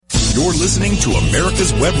You're listening to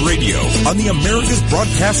America's Web Radio on the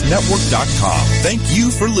AmericasBroadcastNetwork.com. Thank you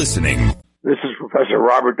for listening. This is Professor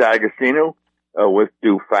Robert D'Agostino with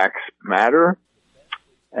Do Facts Matter?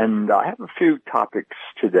 And I have a few topics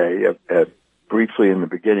today, briefly in the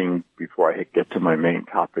beginning before I get to my main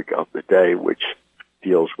topic of the day, which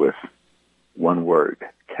deals with one word,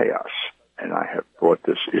 chaos. And I have brought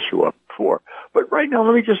this issue up before. But right now,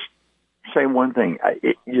 let me just say one thing.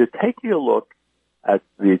 You're taking a look at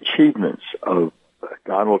the achievements of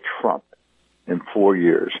Donald Trump in 4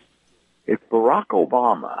 years. If Barack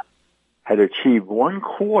Obama had achieved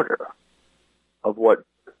 1/4 of what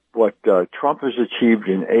Trump has achieved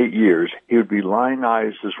in 8 years, he would be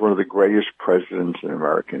lionized as one of the greatest presidents in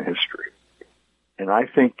American history. And I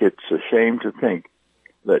think it's a shame to think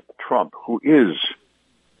that Trump, who is,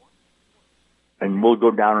 and will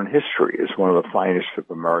go down in history as one of the finest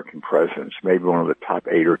of American presidents, maybe one of the top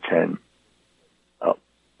 8 or 10,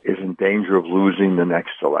 is in danger of losing the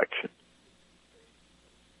next election.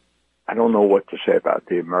 I don't know what to say about it.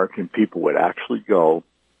 The American people would actually go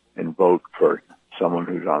and vote for someone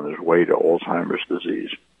who's on his way to Alzheimer's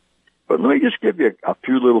disease. But let me just give you a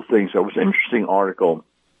few little things. There was an interesting article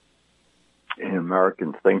in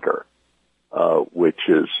American Thinker, which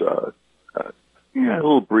is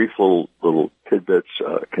brief little tidbits,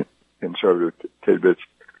 conservative tidbits,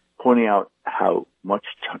 pointing out how much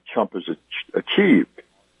Trump has achieved.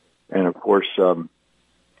 And of course, the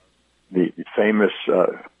famous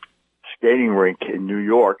skating rink in New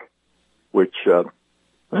York, which let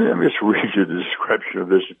me just read you the description of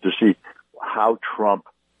this to see how Trump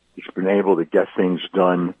has been able to get things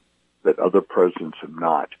done that other presidents have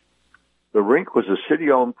not. The rink was a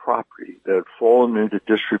city-owned property that had fallen into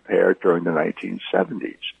disrepair during the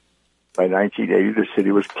 1970s. By 1980, the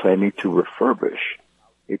city was planning to refurbish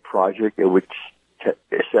a project it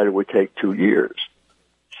said it would take 2 years.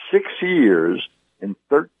 6 years and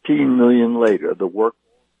 $13 million later, the work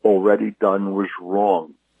already done was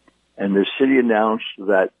wrong, and the city announced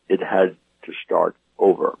that it had to start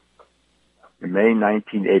over. In May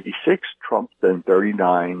 1986, Trump, then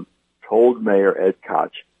 39, told Mayor Ed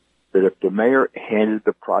Koch that if the mayor handed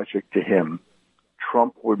the project to him,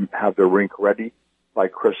 Trump would have the rink ready by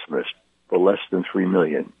Christmas for less than $3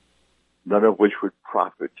 million, none of which would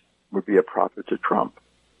be a profit to Trump.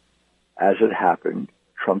 As it happened,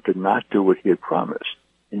 Trump did not do what he had promised.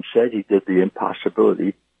 Instead, he did the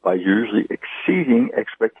impossibility by usually exceeding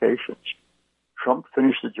expectations. Trump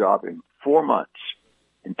finished the job in 4 months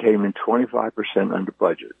and came in 25% under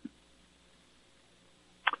budget.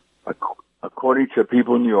 According to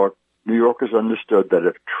people in New York, New Yorkers understood that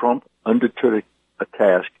if Trump undertook a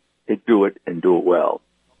task, he'd do it and do it well.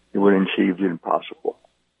 He would achieve the impossible.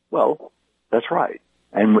 Well, that's right.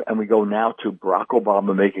 And we go now to Barack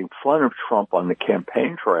Obama making fun of Trump on the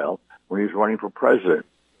campaign trail when he was running for president.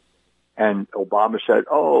 And Obama said,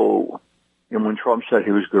 and when Trump said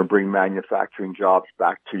he was going to bring manufacturing jobs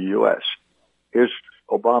back to the U.S., here's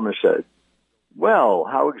Obama said, well,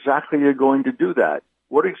 how exactly are you going to do that?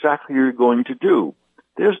 What exactly are you going to do?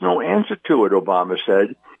 There's no answer to it, Obama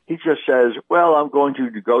said. He just says, well, I'm going to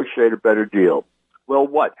negotiate a better deal. Well,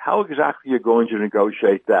 what? How exactly are you going to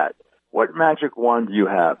negotiate that? What magic wand do you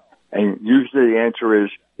have? And usually the answer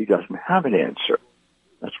is he doesn't have an answer.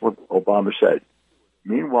 That's what Obama said.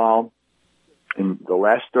 Meanwhile, in the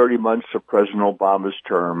last 30 months of President Obama's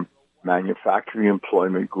term, manufacturing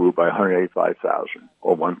employment grew by 185,000,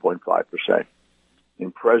 or 1.5%.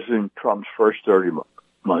 In President Trump's first 30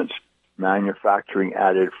 months, manufacturing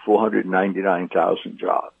added 499,000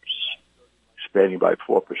 jobs, expanding by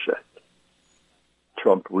 4%.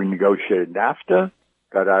 Trump renegotiated NAFTA,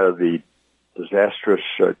 got out of the disastrous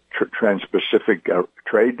Trans-Pacific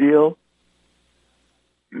trade deal,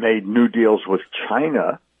 made new deals with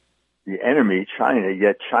China, the enemy, China,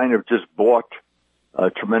 yet China just bought a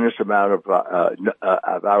tremendous amount of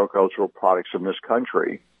agricultural products from this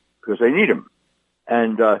country because they need them.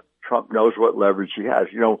 And Trump knows what leverage he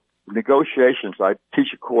has. Negotiations, I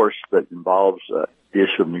teach a course that involves the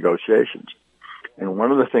issue of negotiations. And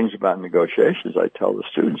one of the things about negotiations I tell the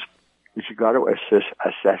students is you got to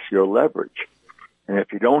assess your leverage. And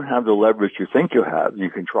if you don't have the leverage you think you have, you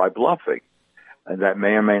can try bluffing. And that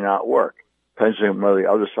may or may not work. Depends on whether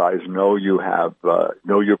the other side know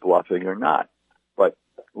you're bluffing or not. But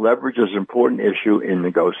leverage is an important issue in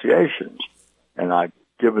negotiations. And I've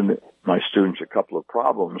given my students a couple of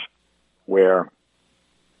problems where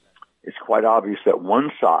it's quite obvious that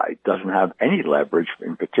one side doesn't have any leverage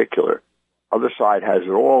in particular. Other side has it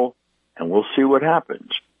all, and we'll see what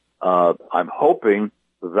happens. I'm hoping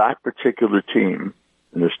that particular team,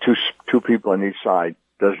 and there's two people on each side,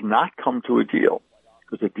 does not come to a deal.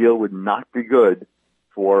 because the deal would not be good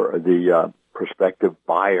for the prospective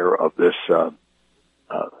buyer of this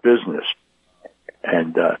business,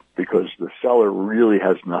 and because the seller really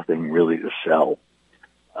has nothing really to sell,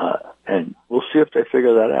 and we'll see if they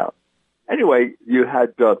figure that out. Anyway, you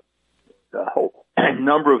had a whole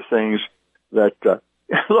number of things that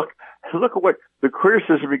look at what the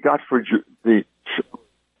criticism we got for the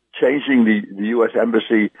changing the U.S.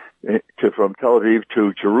 embassy from Tel Aviv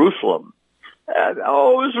to Jerusalem. And,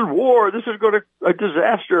 this is war. This is going to a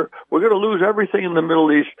disaster. We're going to lose everything in the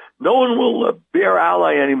Middle East. No one will be our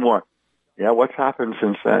ally anymore. Yeah, what's happened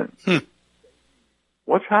since then?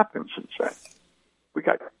 What's happened since then?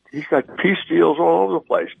 He's got peace deals all over the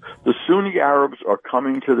place. The Sunni Arabs are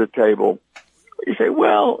coming to the table. You say,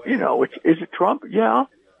 well, is it Trump? Yeah,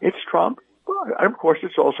 it's Trump. And of course,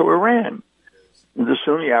 it's also Iran. And the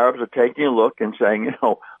Sunni Arabs are taking a look and saying,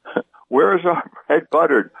 where is our bread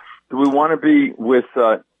buttered? Do we want to be with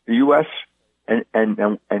the U.S. and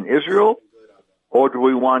Israel, or do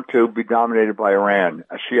we want to be dominated by Iran,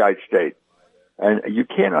 a Shiite state? And you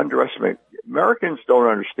can't underestimate. Americans don't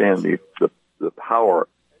understand the power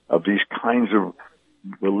of these kinds of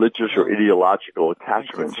religious or ideological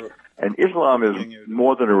attachments. And Islam is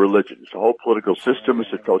more than a religion. It's a whole political system.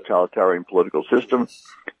 It's a totalitarian political system.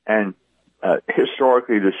 And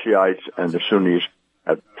historically, the Shiites and the Sunnis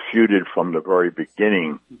have feuded from the very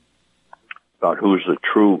beginning about who's the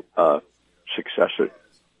true successor,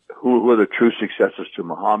 who are the true successors to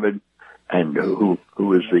Muhammad, and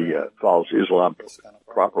who is follows Islam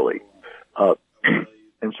properly.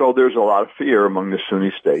 And so there's a lot of fear among the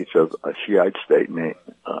Sunni states of a Shiite state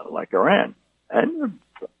like Iran, and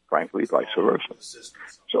frankly, vice versa.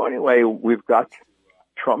 So anyway, we've got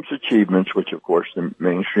Trump's achievements, which of course the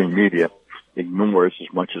mainstream media ignores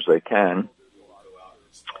as much as they can.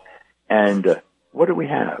 And what do we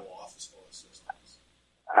have?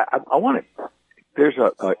 I want to. There's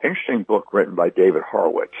an interesting book written by David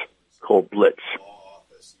Horowitz called Blitz,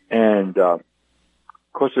 and of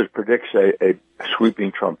course it predicts a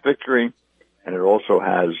sweeping Trump victory, and it also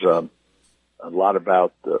has a lot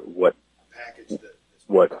about what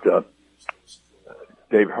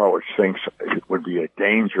David Horowitz thinks would be a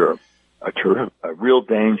danger, a real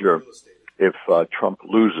danger if Trump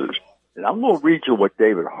loses. And I'm going to read you what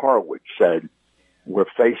David Horowitz said we're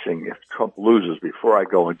facing if Trump loses before I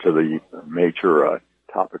go into the major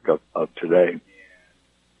topic of today.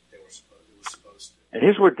 And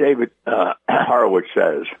here's what David Horowitz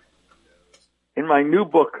says. In my new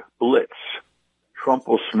book, Blitz, Trump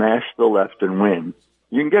will smash the left and win.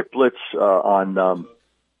 You can get Blitz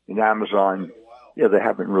in Amazon. Yeah, they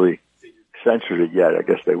haven't really censored it yet. I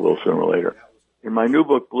guess they will sooner or later. In my new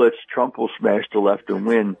book, Blitz, Trump will smash the left and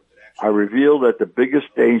win. I reveal that the biggest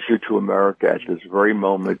danger to America at this very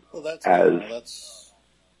moment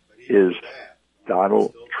is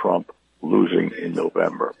Donald Trump losing in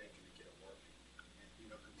November.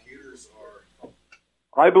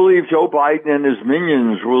 I believe Joe Biden and his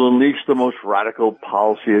minions will unleash the most radical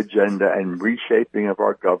policy agenda and reshaping of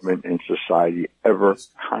our government and society ever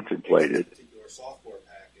contemplated.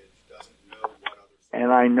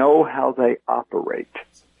 And I know how they operate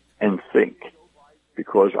and think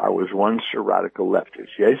because I was once a radical leftist.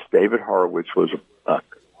 Yes, David Horowitz was a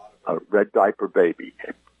red diaper baby.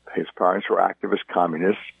 His parents were activist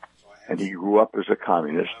communists, and he grew up as a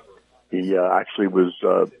communist. He actually was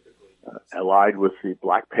allied with the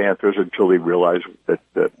Black Panthers until he realized that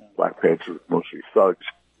the Black Panthers were mostly thugs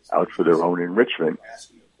out for their own enrichment.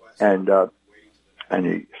 And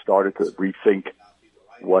he started to rethink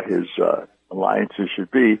what his alliances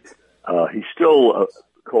should be. He still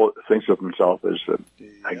thinks of himself as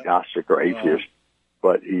agnostic or atheist,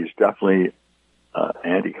 but he's definitely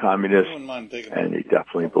anti-communist, and he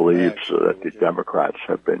definitely believes that the Democrats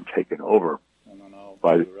have been taken over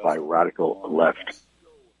by radical left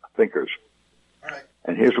thinkers.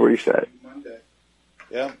 And here's what he said.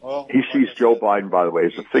 He sees Joe Biden, by the way,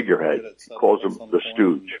 as a figurehead. He calls him the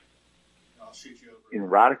stooge. In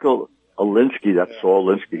radical Alinsky, that's Saul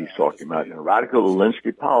Alinsky he's talking about. In radical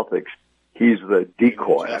Alinsky politics, he's the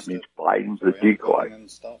decoy. That means Biden's the decoy.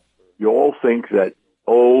 You all think that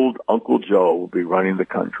old Uncle Joe will be running the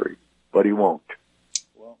country, but he won't.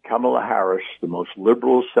 Kamala Harris, the most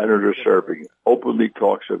liberal senator serving, openly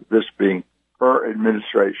talks of this being her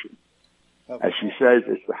administration. As she says,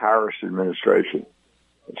 it's the Harris administration.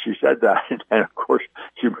 And she said that, and of course,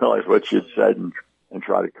 she realized what she had said and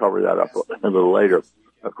tried to cover that up a little later.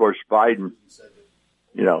 Of course, Biden,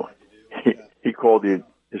 he called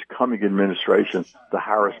his coming administration the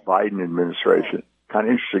Harris-Biden administration. Kind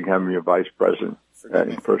of interesting having a vice president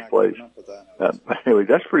in first place. But anyway,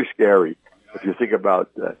 that's pretty scary. if you think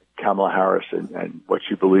about Kamala Harris and what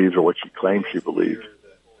she believes or what she claims she believes.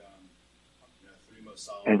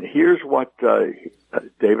 And here's what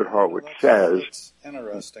David Horowitz says is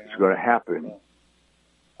going to happen.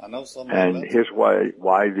 And here's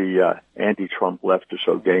why the anti-Trump left is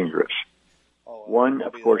so dangerous. One,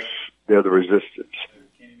 of course, they're the resistance.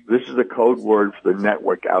 This is the code word for the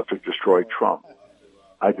network out to destroy Trump.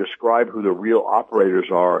 I describe who the real operators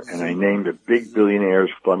are, and I named the big billionaires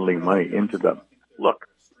funneling money into them. Look,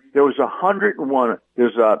 there was 101.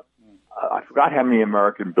 I forgot how many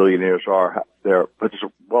American billionaires are there, but there's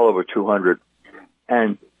well over 200.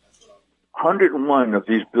 And 101 of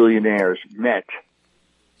these billionaires met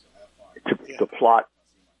to plot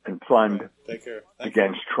and fund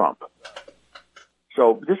against Trump.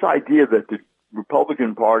 So this idea that the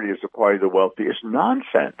Republican Party is the party of the wealthy is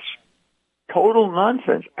nonsense, total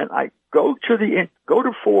nonsense. And I go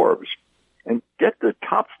to Forbes and get the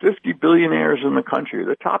top 50 billionaires in the country,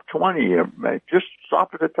 the top 20. Just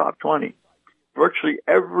stop at the top 20. Virtually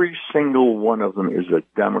every single one of them is a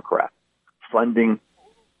Democrat funding.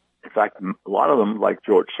 In fact, a lot of them, like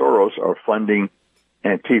George Soros, are funding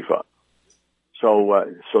Antifa. So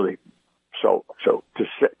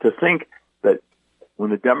to think that when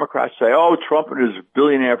the Democrats say, "Oh, Trump and his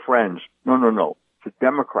billionaire friends," no, it's the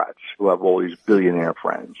Democrats who have all these billionaire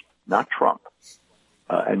friends, not Trump.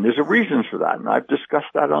 And there's a reason for that, and I've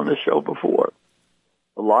discussed that on this show before.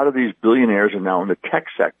 A lot of these billionaires are now in the tech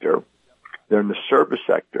sector. They're in the service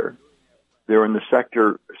sector. They're in the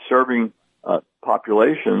sector serving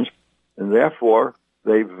populations, and therefore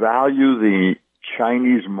they value the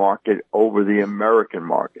Chinese market over the American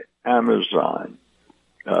market. Amazon,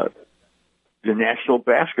 the National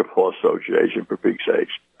Basketball Association, for big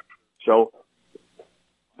sakes. So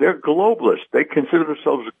they're globalists. They consider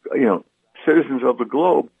themselves, citizens of the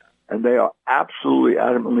globe, and they are absolutely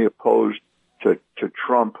adamantly opposed to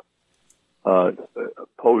Trump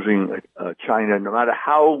opposing China, no matter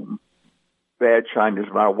how bad China is,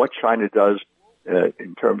 no matter what China does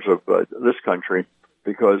in terms of this country,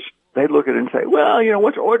 because they look at it and say, well,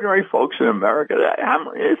 what's ordinary folks in America?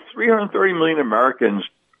 It's 330 million Americans.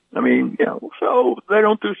 I mean, so they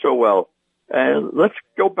don't do so well. And let's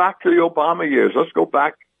go back to the Obama years. Let's go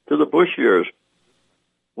back to the Bush years.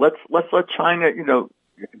 Let's let China,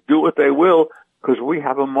 do what they will, because we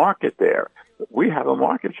have a market there. We have a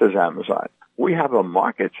market, says Amazon. We have a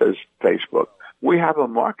market, says Facebook. We have a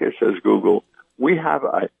market, says Google. We have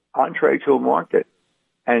an entree to a market.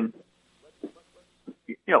 And,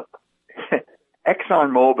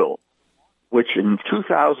 ExxonMobil, which in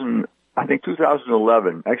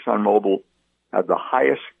 2011, ExxonMobil had the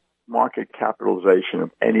highest market capitalization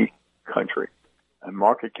of any country, and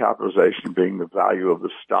market capitalization being the value of the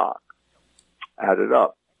stock added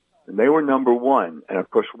up. And they were number one. And of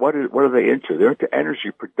course, what are they into? They're into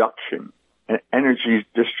energy production and energy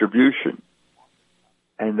distribution.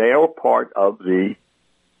 And they are part of the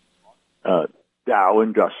Dow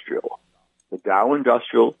Industrial. The Dow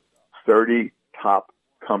Industrial, 30 top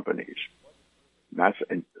companies.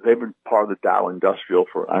 And they've been part of the Dow Industrial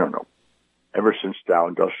for, ever since Dow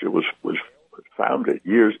Industrial was founded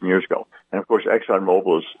years and years ago. And of course,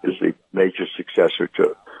 ExxonMobil is the major successor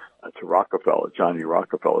to Rockefeller, Johnny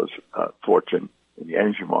Rockefeller's fortune in the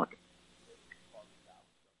energy market.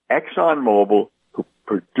 ExxonMobil,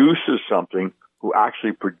 who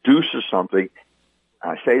actually produces something,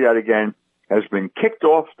 I say that again, has been kicked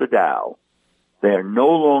off the Dow. They are no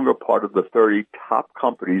longer part of the 30 top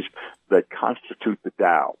companies that constitute the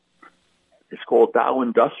Dow. It's called Dow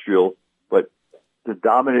Industrial, but the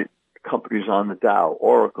dominant companies on the Dow,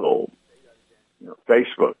 Oracle,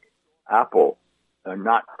 Facebook, Apple, are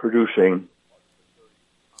not producing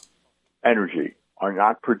energy, are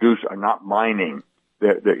not mining.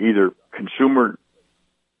 They're either consumer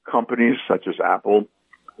companies such as Apple,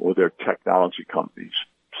 or they're technology companies,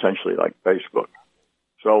 essentially like Facebook.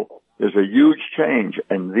 So there's a huge change,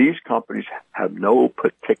 and these companies have no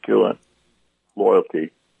particular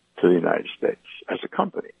loyalty to the United States as a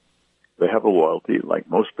company. They have a loyalty, like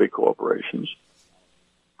most big corporations,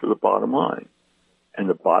 to the bottom line. And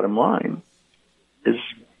the bottom line is,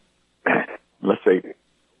 let's say,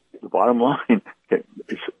 the bottom line,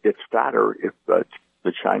 it's fatter if the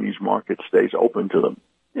Chinese market stays open to them.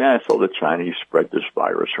 Yeah, so the Chinese spread this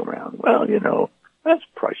virus around. Well, that's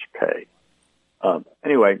price pay.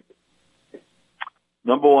 Anyway,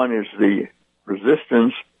 number one is the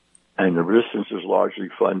resistance, and the resistance is largely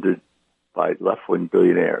funded by left-wing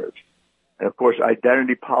billionaires. And, of course,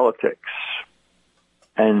 identity politics.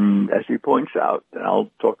 And as he points out, and I'll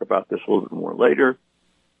talk about this a little bit more later,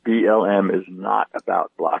 BLM is not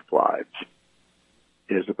about Black lives.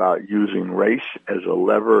 is about using race as a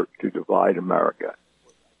lever to divide America,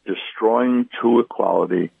 destroying true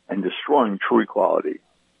equality and destroying true equality.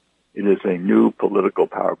 It is a new political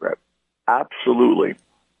power grab. Absolutely.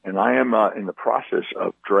 And I am in the process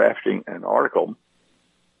of drafting an article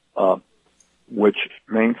which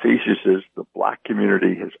main thesis is the black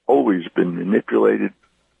community has always been manipulated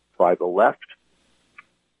by the left,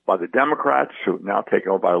 by the Democrats, who now take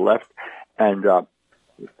over by the left, and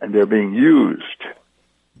they're being used.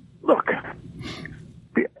 Look,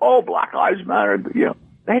 all Black Lives Matter, you know,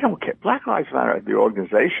 they don't care. Black Lives Matter, the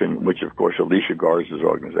organization, which of course Alicia Garza's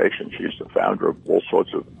organization, she's the founder of all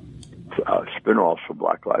sorts of spin-offs for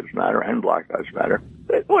Black Lives Matter and Black Lives Matter.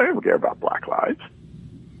 They don't care about Black lives.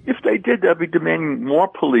 If they did, they'd be demanding more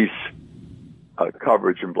police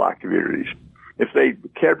coverage in black communities. If they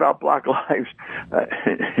cared about black lives,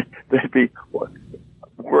 they'd be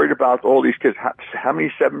worried about all these kids. How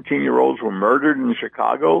many 17-year-olds were murdered in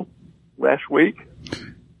Chicago last week?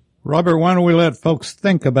 Robert, why don't we let folks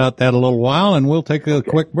think about that a little while, and we'll take a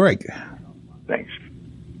quick break. Thanks.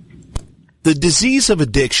 The disease of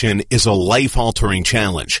addiction is a life-altering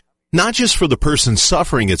challenge, not just for the person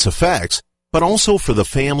suffering its effects, but also for the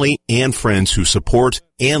family and friends who support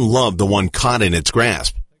and love the one caught in its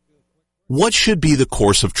grasp. What should be the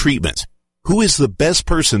course of treatment? Who is the best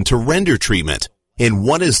person to render treatment? And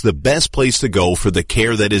what is the best place to go for the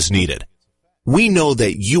care that is needed? We know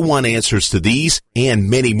that you want answers to these and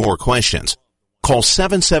many more questions. Call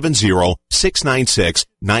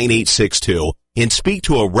 770-696-9862 and speak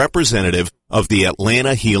to a representative of the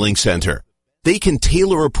Atlanta Healing Center. They can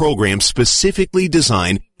tailor a program specifically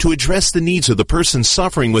designed to address the needs of the person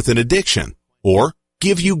suffering with an addiction, or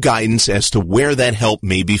give you guidance as to where that help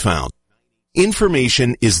may be found.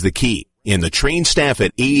 Information is the key, and the trained staff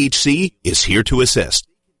at AHC is here to assist.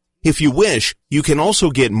 If you wish, you can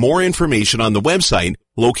also get more information on the website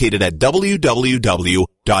located at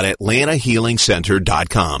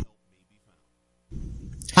www.atlantahealingcenter.com.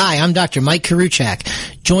 Hi, I'm Dr. Mike Karuchak.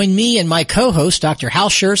 Join me and my co-host, Dr. Hal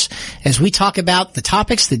Scherz, as we talk about the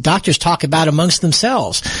topics that doctors talk about amongst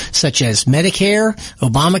themselves, such as Medicare,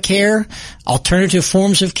 Obamacare, alternative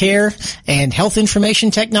forms of care, and health information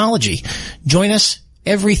technology. Join us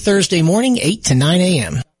every Thursday morning, 8 to 9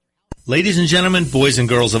 a.m. Ladies and gentlemen, boys and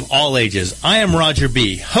girls of all ages, I am Roger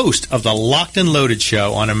B., host of the Locked and Loaded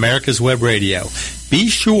Show on America's Web Radio. Be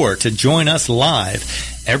sure to join us live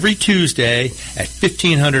every Tuesday at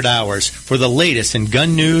 1500 hours for the latest in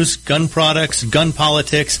gun news, gun products, gun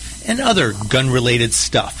politics, and other gun-related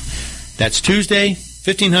stuff. That's Tuesday,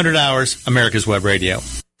 1500 hours, America's Web Radio.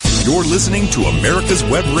 You're listening to America's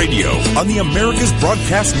Web Radio on the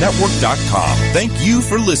AmericasBroadcastNetwork.com. Thank you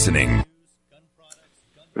for listening.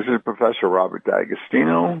 This is Professor Robert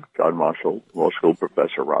D'Agostino, John Marshall Law School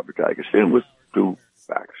Professor Robert D'Agostino, with Do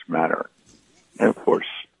Facts Matter? And of course,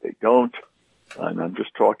 they don't. And I'm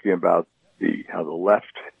just talking about how the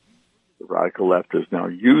left, the radical left, is now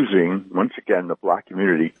using, once again, the black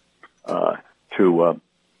community to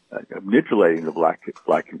manipulating the black,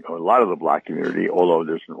 a lot of the black community, although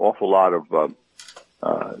there's an awful lot of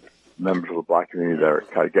members of the black community that are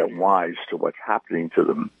kind of getting wise to what's happening to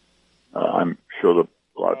them. I'm sure that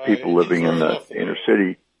a lot of people living in the inner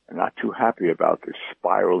city are not too happy about the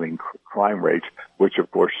spiraling crime rates, which,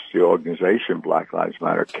 of course, the organization Black Lives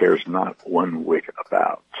Matter cares not one whit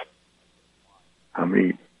about. How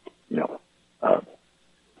many, I'm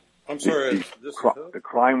sorry. The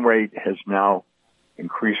crime rate has now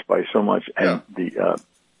increased by so much, and the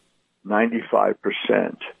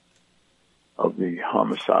 95% of the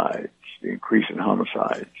homicides, the increase in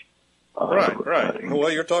homicides, right.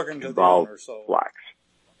 Well, you're talking to the owner, so blacks.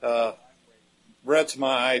 Brett's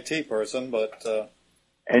my IT person, but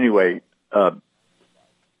anyway,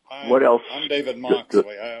 what else? I'm David Moxley.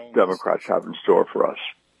 The Democrats have in store for us?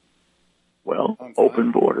 Well,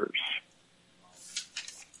 open borders.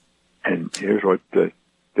 And here's what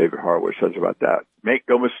David Horowitz says about that. Make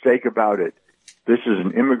no mistake about it. This is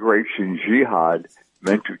an immigration jihad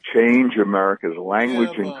meant to change America's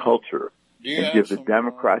language and culture and give the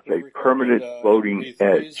Democrats a permanent voting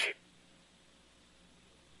edge.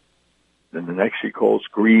 Then the next he calls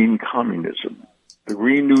green communism. The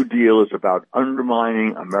Green New Deal is about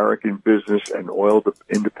undermining American business and oil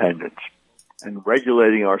independence and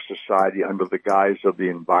regulating our society under the guise of the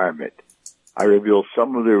environment. I reveal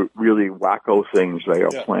some of the really wacko things they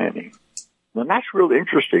are planning. Now, that's real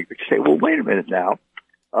interesting. You say, well, wait a minute now.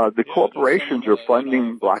 The corporations are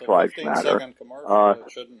funding Black Lives Matter.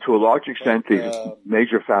 To a large extent, the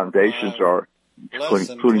major foundations are,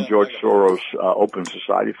 including George Soros' Open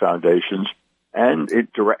Society Foundations, and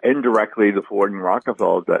indirectly the Ford and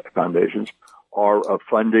Rockefeller foundations, are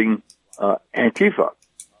funding Antifa.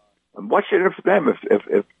 And what's in it for them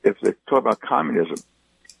if they talk about communism?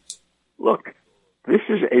 Look, this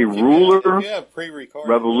is a ruler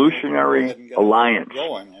revolutionary alliance.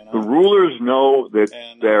 The rulers know that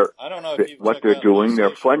what they're doing.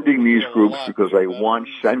 They're funding these groups because they want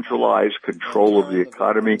centralized control of the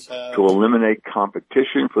economy to eliminate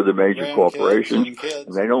competition for the major corporations.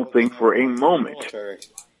 And they don't think for a moment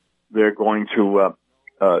they're going to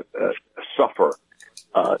suffer.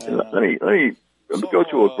 Let me go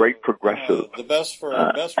to a great progressive. The best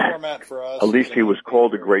format for us. At least he was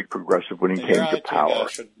called a great progressive when he came to power.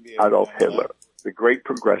 Adolf Hitler, the great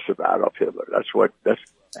progressive Adolf Hitler. That's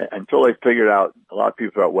until they figured out. A lot of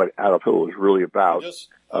people thought what Adolf Hitler was really about.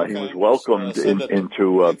 He was welcomed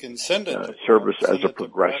into service as a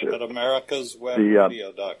progressive. At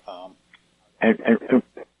americaswebradio.com. And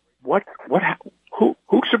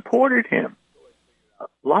who supported him? A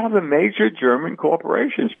lot of the major German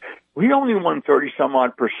corporations. He only won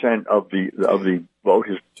 30-some-odd% of the vote,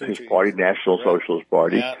 his party, National Socialist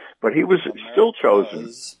Party, but he was still chosen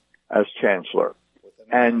as chancellor.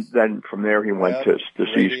 And then from there he went to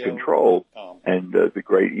seize control, and the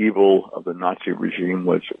great evil of the Nazi regime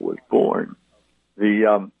was born.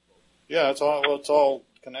 It's all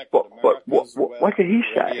connected. But what did he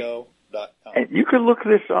say? And you can look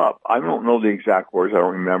this up. I don't know the exact words. I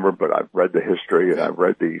don't remember, but I've read the history and I've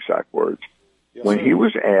read the exact words. When he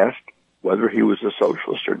was asked whether he was a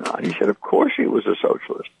socialist or not, he said, of course he was a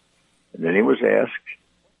socialist. And then he was asked,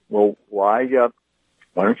 well, why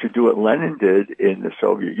don't you do what Lenin did in the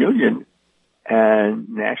Soviet Union and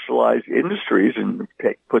nationalize industries and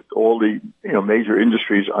put all the major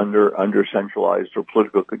industries under centralized or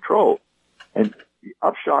political control? And the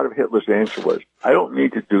upshot of Hitler's answer was, I don't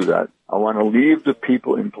need to do that. I want to leave the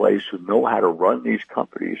people in place who know how to run these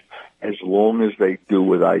companies as long as they do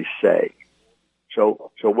what I say.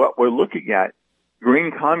 So what we're looking at,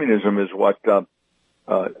 green communism is what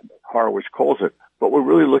Horowitz calls it. What we're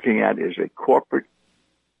really looking at is a corporate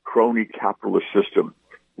crony capitalist system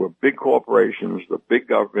where big corporations, the big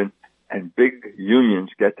government, and big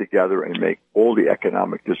unions get together and make all the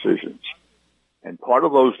economic decisions. And part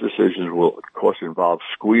of those decisions will, of course, involve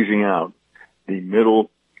squeezing out the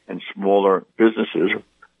middle and smaller businesses,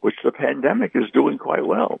 which the pandemic is doing quite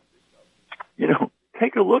well.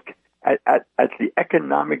 Take a look at the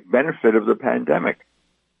economic benefit of the pandemic.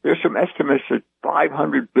 There's some estimates that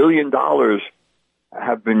 $500 billion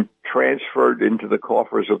have been transferred into the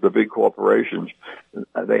coffers of the big corporations.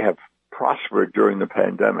 They have prospered during the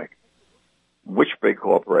pandemic. Which big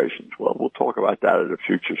corporations? Well, we'll talk about that at a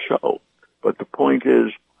future show. But the point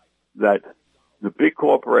is that the big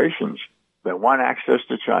corporations that want access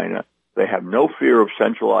to China, they have no fear of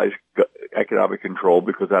centralized economic control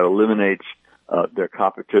because that eliminates their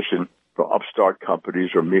competition for upstart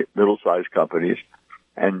companies or middle-sized companies.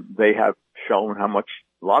 And they have shown how much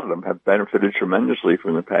a lot of them have benefited tremendously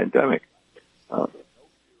from the pandemic.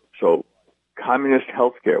 So communist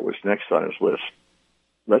healthcare was next on his list.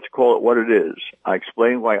 Let's call it what it is. I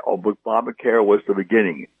explained why Obamacare was the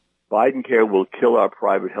beginning. Biden-care will kill our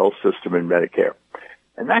private health system and Medicare.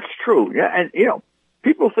 And that's true. Yeah, and,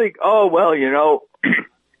 people think, I will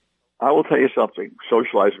tell you something,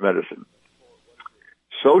 socialized medicine.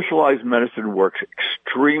 Socialized medicine works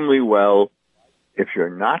extremely well if you're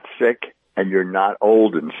not sick and you're not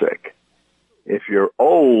old and sick. If you're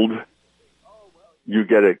old, you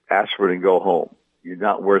get an aspirin and go home. You're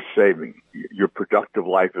not worth saving. Your productive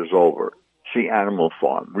life is over. See Animal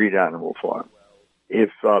Farm. Read Animal Farm.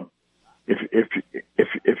 If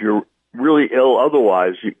you're really ill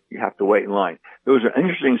otherwise, you have to wait in line. There was an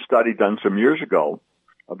interesting study done some years ago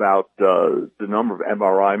about the number of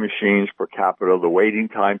MRI machines per capita, the waiting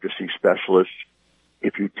time to see specialists.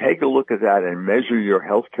 If you take a look at that and measure your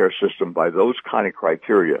healthcare system by those kind of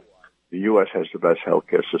criteria, the U.S. has the best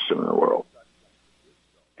healthcare system in the world.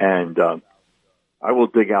 And I will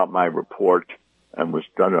dig out my report, and was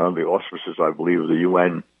done under the auspices, I believe, of the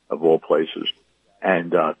UN of all places,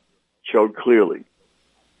 and showed clearly.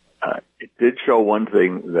 It did show one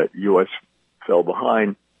thing that U.S. fell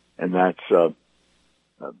behind, and that's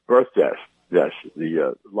birth deaths,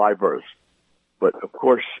 the live births. But, of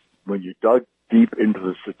course, when you dug deep into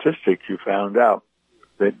the statistics, you found out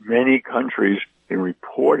that many countries in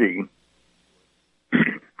reporting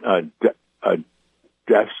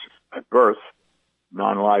deaths at birth,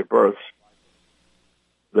 non-live births,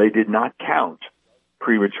 they did not count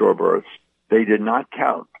premature births. They did not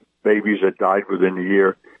count babies that died within a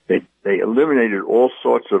year. They eliminated all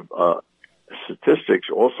sorts of statistics,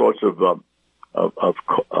 all sorts of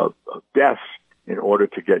deaths in order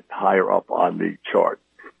to get higher up on the chart.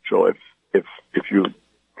 So if if you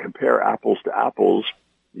compare apples to apples,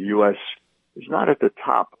 the U.S. is not at the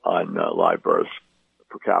top on live births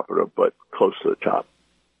per capita, but close to the top.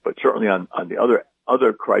 But certainly on the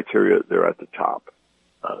other criteria, they're at the top.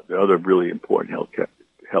 The other really important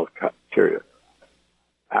health criteria: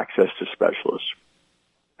 access to specialists,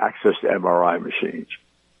 access to MRI machines.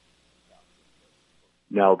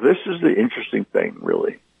 Now, this is the interesting thing,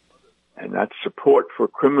 really, and that's support for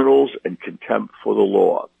criminals and contempt for the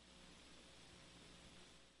law.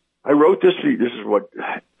 I wrote this. This is what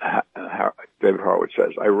David Horowitz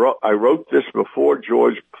says. I wrote this before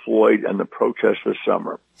George Floyd and the protests this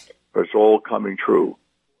summer, but it's all coming true.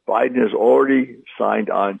 Biden has already signed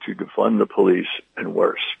on to defund the police and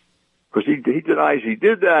worse, because he denies he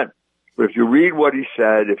did that. But if you read what he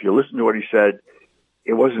said, if you listen to what he said,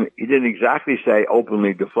 he didn't exactly say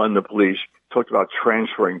openly defund the police. He talked about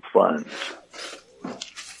transferring funds.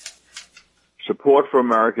 Support for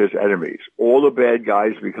America's enemies. All the bad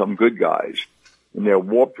guys become good guys. In their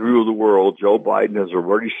warped view of the world, Joe Biden has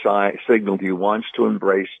already signaled he wants to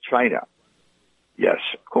embrace China. Yes,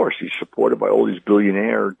 of course, he's supported by all these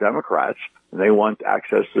billionaire Democrats, and they want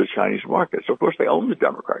access to the Chinese market. So, of course, they own the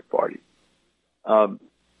Democratic Party. And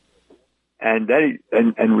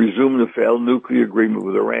resume the failed nuclear agreement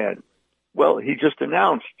with Iran. Well, he just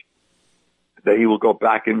announced that he will go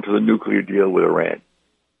back into the nuclear deal with Iran.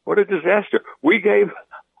 What a disaster. We gave,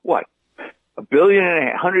 $150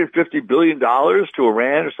 billion to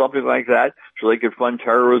Iran or something like that so they could fund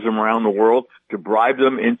terrorism around the world, to bribe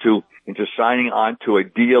them into signing on to a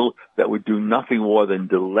deal that would do nothing more than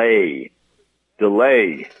delay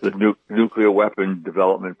the nuclear weapon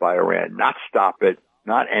development by Iran. Not stop it,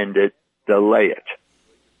 not end it, delay it.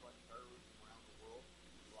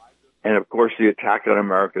 And of course the attack on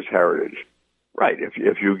America's heritage. Right.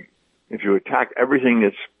 If you attack everything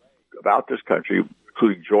that's about this country,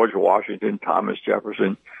 including George Washington, Thomas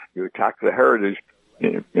Jefferson, you attack the heritage,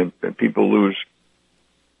 and people lose,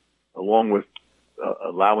 along with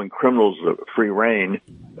allowing criminals free reign,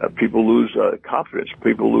 people lose confidence.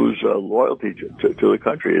 People lose loyalty to the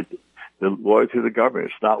country, the loyalty to the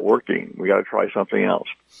government. It's not working. We got to try something else.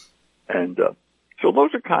 And so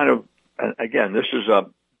those are kind of, and again, this is a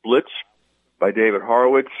Blitz by David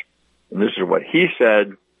Horowitz, and this is what he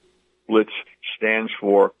said Blitz stands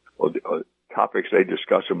for, or topics they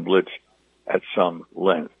discuss in Blitz at some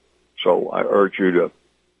length. So I urge you to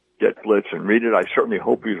get Blitz and read it. I certainly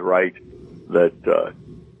hope he's right that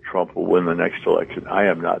Trump will win the next election. I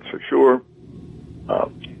am not so sure,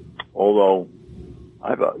 although I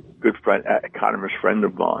have a good friend, economist friend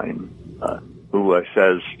of mine, who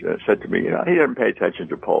said to me, he doesn't pay attention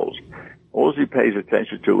to polls. All he pays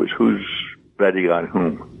attention to is who's betting on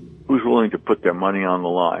whom, who's willing to put their money on the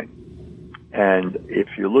line. And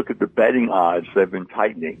if you look at the betting odds, they've been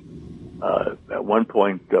tightening. At one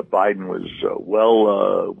point, Biden was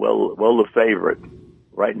well the favorite.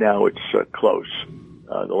 Right now, it's close.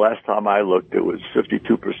 The last time I looked, it was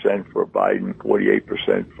 52% for Biden,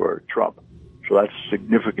 48% for Trump. So that's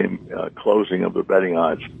significant closing of the betting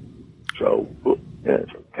odds. So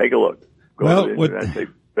take a look. Go to the internet, say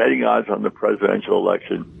betting odds on the presidential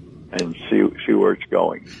election, and see where it's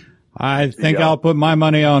going. I think I'll put my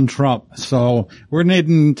money on Trump. So we're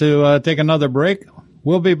needing to take another break.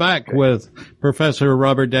 We'll be back with Professor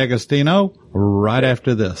Robert D'Agostino right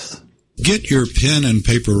after this. Get your pen and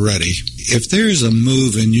paper ready. If there's a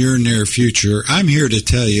move in your near future, I'm here to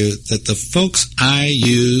tell you that the folks I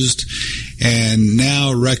used and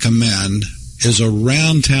now recommend is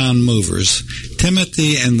Around Town Movers.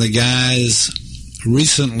 Timothy and the guys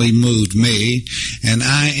recently moved me, and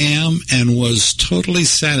I am and was totally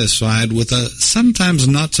satisfied with a sometimes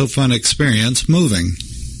not so fun experience moving.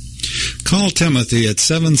 Call Timothy at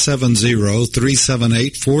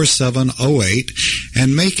 770-378-4708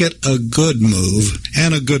 and make it a good move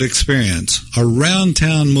and a good experience. Around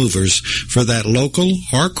Town Movers for that local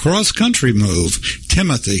or cross-country move.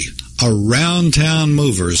 Timothy, Around Town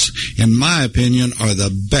Movers, in my opinion, are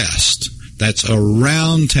the best. That's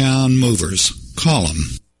Around Town Movers. Call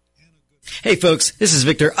them. Hey folks, this is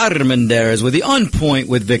Victor Armendariz with the On Point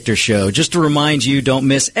with Victor show. Just to remind you, don't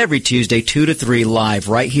miss every Tuesday 2 to 3 live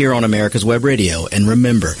right here on America's Web Radio. And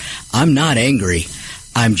remember, I'm not angry,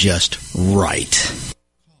 I'm just right.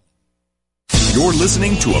 You're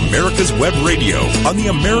listening to America's Web Radio on the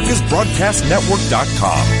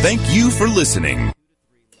AmericasBroadcastNetwork.com. Thank you for listening.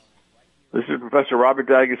 This is Professor Robert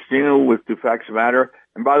D'Agostino with Do Facts Matter.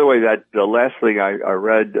 And by the way, that last thing I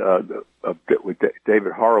read with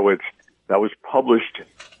David Horowitz, that was published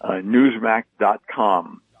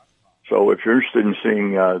Newsmax.com. So if you're interested in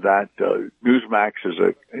seeing that, Newsmax is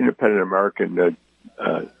an independent American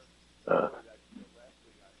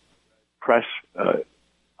press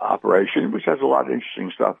operation, which has a lot of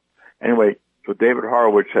interesting stuff. Anyway, so David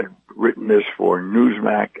Horowitz had written this for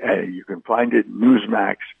Newsmax. You can find it at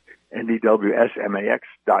Newsmax,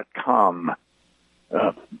 NDWSMAX.com.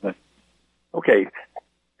 Okay,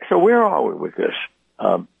 so where are we with this?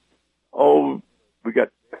 We got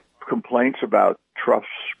complaints about Trump's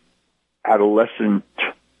adolescent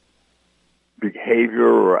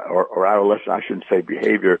behavior, or adolescent, I shouldn't say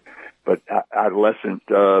behavior, but adolescent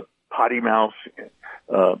potty mouth,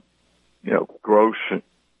 gross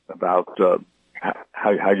about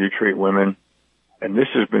how you treat women. And this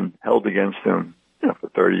has been held against him for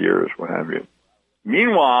 30 years, what have you.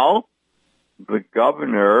 Meanwhile, the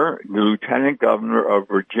lieutenant governor of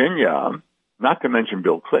Virginia, not to mention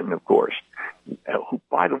Bill Clinton, of course, who,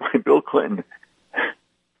 by the way, Bill Clinton,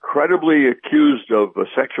 credibly accused of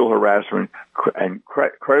sexual harassment and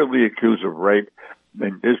credibly accused of rape.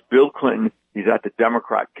 And this Bill Clinton, he's at the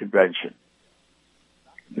Democrat convention.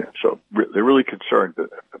 Yeah, so they're really concerned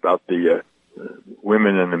about the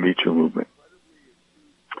women and the Me Too movement.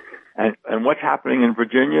 And what's happening in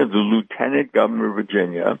Virginia? The lieutenant governor of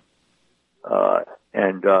Virginia,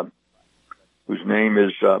 whose name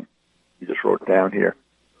is, he just wrote down here,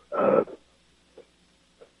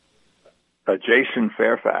 Justin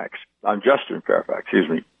Fairfax, excuse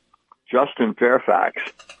me. Justin Fairfax,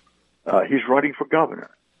 he's running for governor.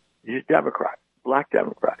 He's a Democrat, black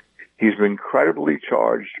Democrat. He's been credibly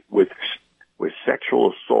charged with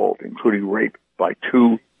sexual assault, including rape, by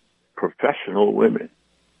two professional women.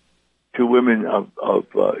 Two women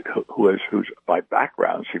whose by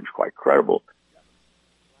background seems quite credible.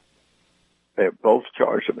 They have both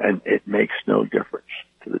charged him, and it makes no difference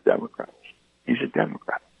to the Democrats. He's a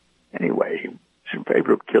Democrat. Anyway, he's in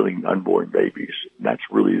favor of killing unborn babies. And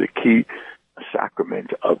that's really the key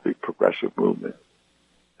sacrament of the progressive movement.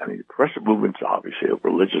 I mean, the progressive movement's obviously a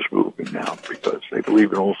religious movement now because they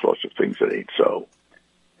believe in all sorts of things that ain't so.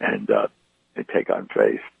 And they take on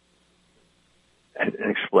faith. And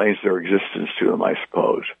explains their existence to them, I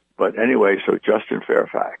suppose. But anyway, so Justin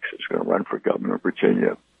Fairfax is going to run for governor of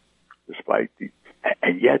Virginia,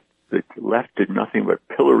 and yet the left did nothing but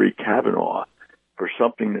pillory Kavanaugh for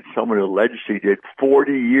something that someone alleged he did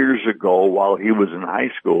 40 years ago while he was in high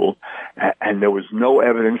school, and there was no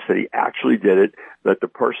evidence that he actually did it, that the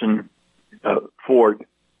person, Ford,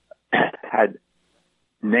 had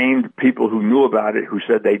named people who knew about it, who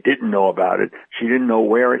said they didn't know about it. She didn't know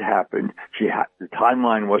where it happened. The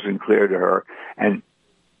timeline wasn't clear to her, and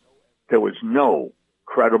there was no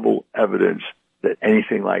credible evidence that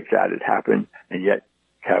anything like that had happened, and yet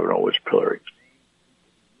Kavanaugh was pilloried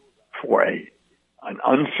for an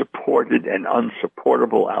unsupported and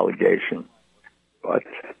unsupportable allegation. But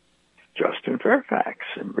Justin Fairfax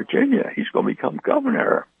in Virginia, he's going to become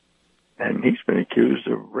governor, and he's been accused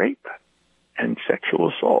of rape and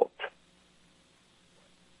sexual assault.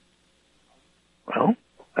 Well,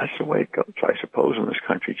 that's the way it goes, I suppose, in this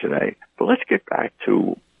country today. But let's get back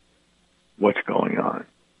to what's going on.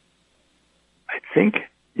 I think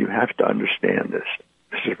you have to understand this.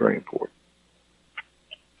 This is very important.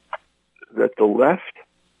 That the left,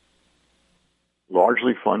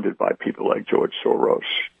 largely funded by people like George Soros,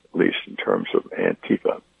 at least in terms of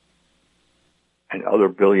Antifa, and other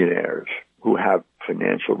billionaires who have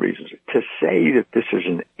financial reasons, to say that this is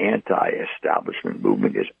an anti-establishment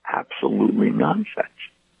movement is absolutely nonsense.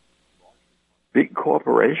 Big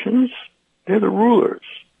corporations, they're the rulers,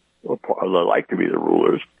 or they like to be the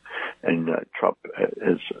rulers, and Trump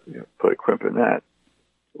has put a crimp in that.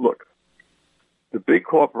 Look, the big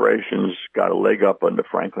corporations got a leg up under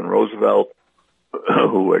Franklin Roosevelt,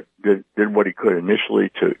 who did what he could initially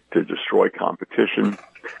to destroy competition.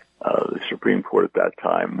 The Supreme Court at that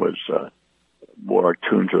time was more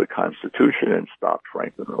attuned to the Constitution and stopped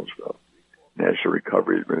Franklin Roosevelt, National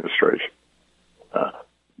Recovery Administration.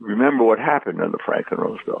 Remember what happened under Franklin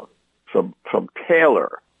Roosevelt. Some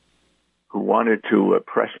tailor who wanted to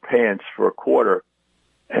press pants for a quarter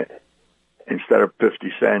instead of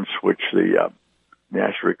 50 cents, which the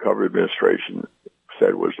National Recovery Administration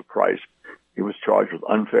said was the price. He was charged with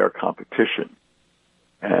unfair competition,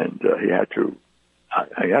 and he had to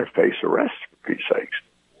face arrest, for Pete's sakes.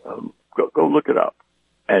 Go look it up.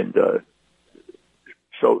 And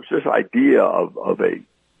so it's this idea of a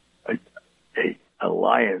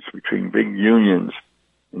alliance between big unions,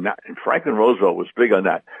 and Franklin Roosevelt was big on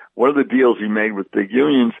that. One of the deals he made with big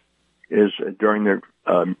unions is during the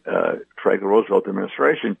Franklin Roosevelt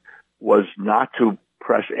administration was not to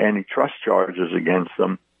press antitrust charges against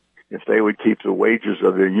them if they would keep the wages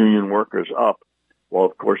of their union workers up. Well,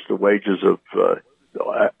 of course, the wages of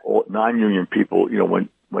non-union people, when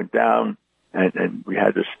went down, and we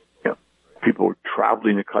had this, people were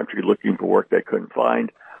traveling the country looking for work they couldn't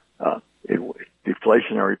find.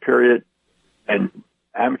 Deflationary period. And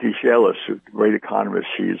Amity Shellis, a great economist,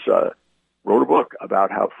 she's wrote a book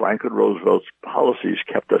about how Franklin Roosevelt's policies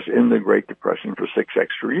kept us in the Great Depression for 6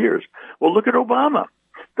 extra years. Well, look at Obama.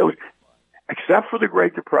 Except for the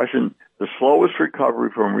Great Depression, the slowest recovery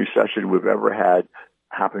from recession we've ever had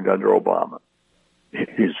happened under Obama.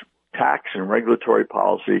 His tax and regulatory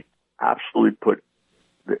policy absolutely put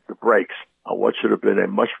the brakes on what should have been a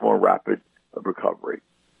much more rapid recovery.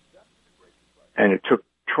 And it took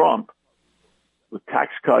Trump with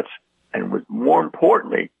tax cuts and with, more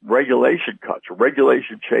importantly, regulation cuts,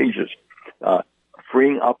 regulation changes,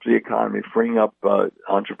 freeing up the economy, freeing up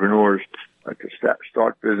entrepreneurs to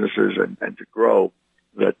start businesses and to grow,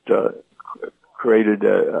 that created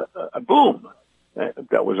a boom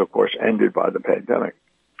that was, of course, ended by the pandemic.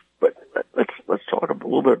 But let's talk a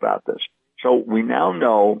little bit about this. So we now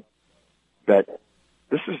know that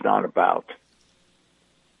this is not about,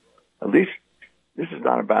 at least this is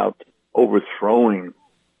not about overthrowing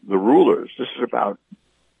the rulers. This is about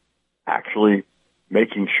actually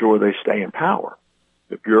making sure they stay in power.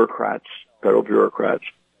 The bureaucrats, federal bureaucrats,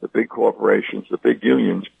 the big corporations, the big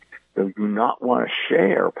unions, they do not want to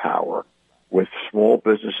share power with small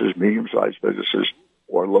businesses, medium-sized businesses,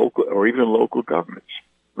 or local, or even local governments.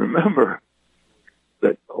 Remember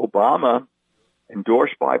that Obama,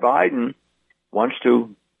 endorsed by Biden, wants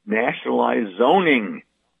to nationalize zoning.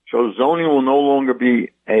 So zoning will no longer be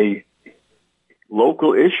a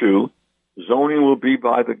local issue. Zoning will be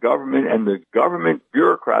by the government, and the government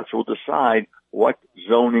bureaucrats will decide what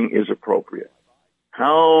zoning is appropriate.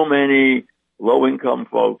 How many low-income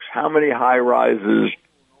folks, how many high-rises,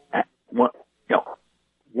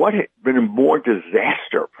 what had been a more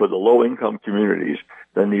disaster for the low-income communities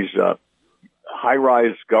than these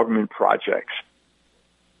high-rise government projects?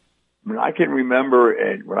 I mean, I can remember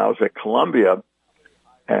when I was at Columbia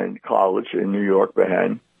and college in New York,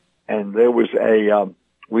 Manhattan, and there was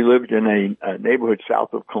we lived in a neighborhood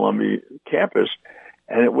south of Columbia campus,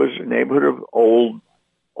 and it was a neighborhood of old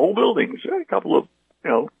buildings, a couple of,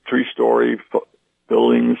 3-story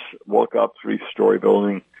buildings, walk up 3-story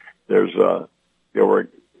building. There were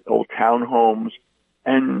old townhomes,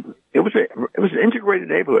 and it was an integrated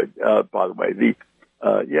neighborhood, by the way.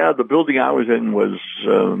 The building I was in was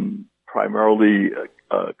primarily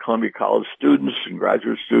Columbia College students and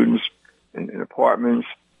graduate students in apartments.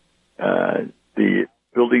 The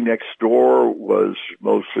building next door was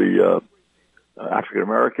mostly African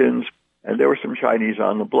Americans, and there were some Chinese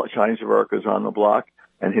Americans on the block,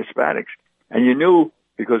 and Hispanics. And you knew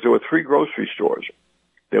because there were 3 grocery stores.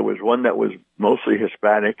 There was one that was mostly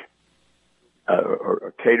Hispanic,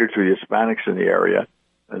 or catered to the Hispanics in the area.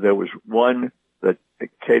 And there was one that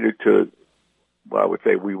catered to, well, I would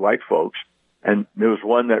say, we white folks. And there was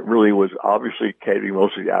one that really was obviously catering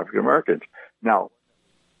mostly to African Americans. Now,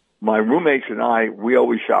 my roommates and I, we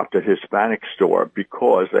always shopped at Hispanic store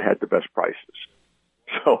because they had the best prices.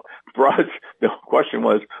 So for us, the question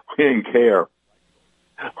was, we didn't care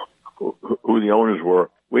who the owners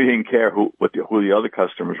were. We didn't care who the other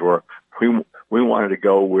customers were. We wanted to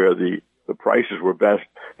go where the prices were best.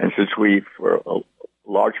 And since we, for a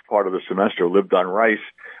large part of the semester, lived on rice,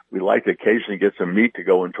 we liked to occasionally get some meat to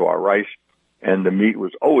go into our rice. And the meat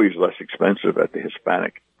was always less expensive at the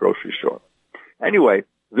Hispanic grocery store. Anyway,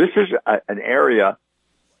 this is an area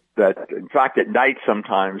that, in fact, at night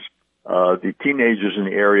sometimes, the teenagers in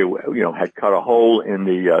the area, had cut a hole in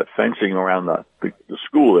the fencing around the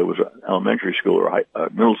school. It was an elementary school or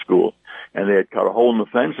middle school, and they had cut a hole in the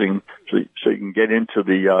fencing so you can get into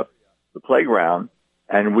the playground.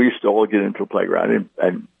 And we used to all get into the playground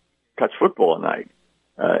and touch football at night,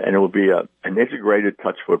 and it would be an integrated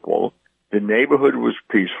touch football. The neighborhood was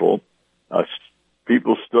peaceful.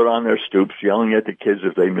 People stood on their stoops yelling at the kids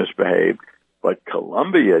if they misbehaved. But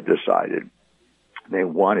Columbia decided they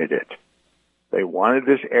wanted it. They wanted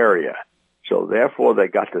this area. So therefore, they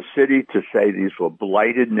got the city to say these were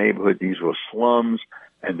blighted neighborhoods, these were slums,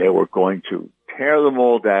 and they were going to tear them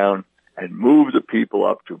all down and move the people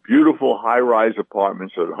up to beautiful high-rise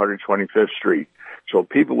apartments at 125th Street. So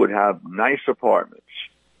people would have nice apartments.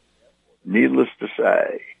 Needless to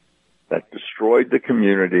say, that destroyed the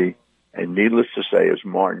community, and needless to say, as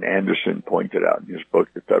Martin Anderson pointed out in his book,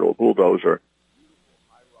 The Federal Bulldozer,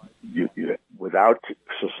 without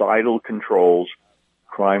societal controls,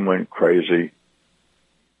 crime went crazy,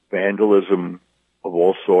 vandalism of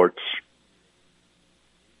all sorts,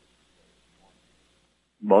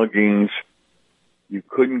 muggings. You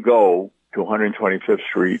couldn't go to 125th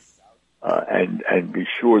Street and be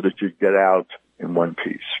sure that you'd get out in one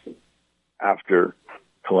piece. After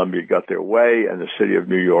Columbia got their way and the city of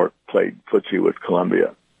New York played footsie with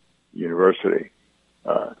Columbia University.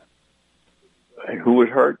 And who was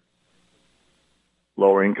hurt?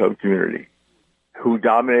 Lower income community. Who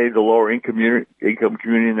dominated the lower income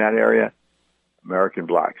community in that area? American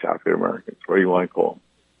blacks, African Americans, whatever you want to call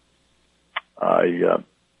them.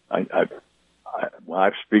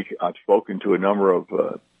 I've spoken to a number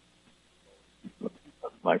of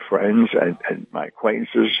my friends and my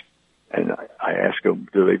acquaintances, and I ask them,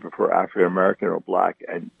 do they prefer African American or black?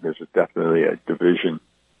 And there's definitely a division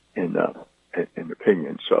in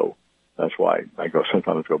opinion. So that's why I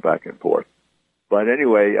sometimes go back and forth. But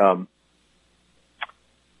anyway,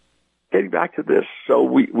 getting back to this, so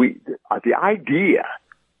the idea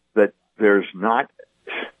that there's not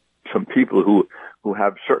some people who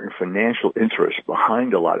have certain financial interests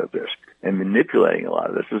behind a lot of this and manipulating a lot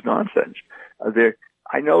of this is nonsense.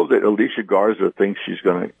 I know that Alicia Garza thinks she's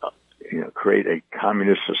going to, create a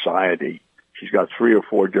communist society. She's got 3 or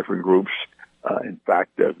 4 different groups. In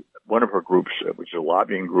fact, one of her groups, which is a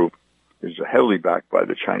lobbying group, is heavily backed by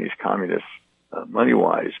the Chinese communists,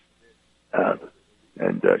 money-wise.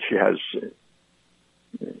 And she has,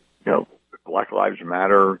 Black Lives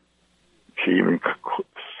Matter. She even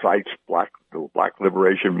cites the Black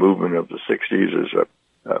Liberation Movement of the 60s as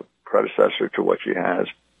a predecessor to what she has.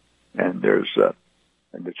 And there's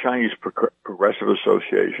and the Chinese Progressive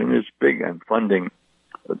Association is big in funding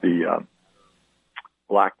the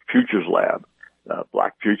Black Futures Lab.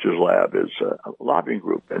 Black Futures Lab is a lobbying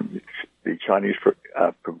group, and the Chinese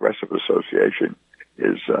Progressive Association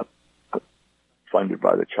is funded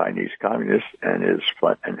by the Chinese communists and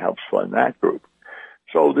helps fund that group.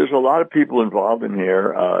 So there's a lot of people involved in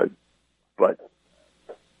here, but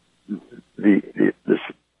this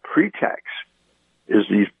pretext is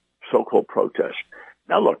these so-called protests.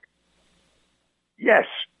 Now look, yes,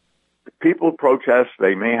 people protest.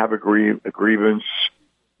 They may have a grievance,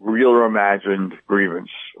 real or imagined grievance.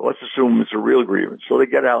 Let's assume it's a real grievance. So they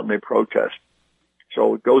get out and they protest.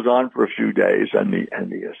 So it goes on for a few days, and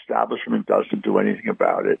the establishment doesn't do anything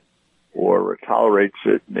about it or tolerates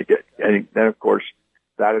it. And then of course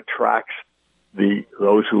that attracts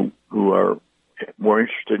those who are more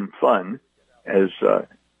interested in fun, as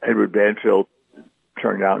Edward Banfield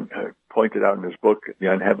pointed out in his book,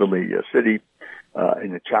 The Unheavenly City,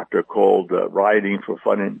 in a chapter called Rioting for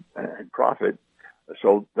Fun and Profit.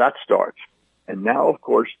 So that starts. And now, of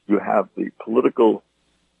course, you have the political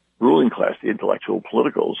ruling class, the intellectual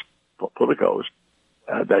politicos,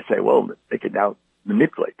 that say, well, they can now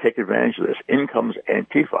manipulate, take advantage of this. In comes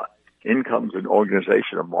Antifa. In comes an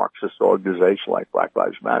organization, a Marxist organization like Black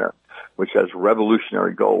Lives Matter, which has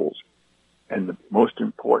revolutionary goals. And the most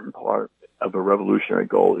important part of a revolutionary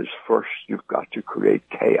goal is first you've got to create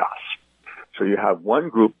chaos. So you have one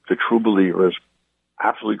group, the true believers,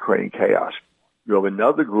 absolutely creating chaos. You have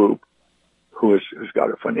another group who's got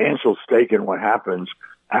a financial stake in what happens,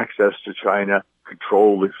 access to China,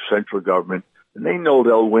 control the central government, and they know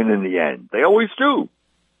they'll win in the end. They always do.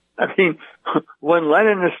 I mean, when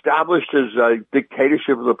Lenin established his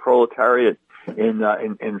dictatorship of the proletariat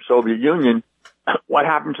in Soviet Union, what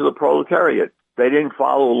happened to the proletariat? They didn't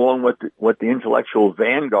follow along what the intellectual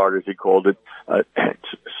vanguard, as he called it,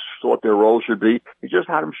 thought their role should be. He just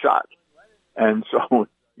had them shot. And so,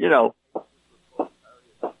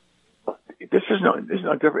 this is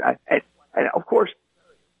no different. And of course,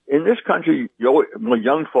 in this country,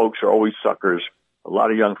 young folks are always suckers. A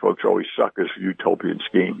lot of young folks are always suckers for utopian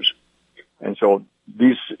schemes. And so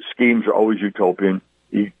these schemes are always utopian.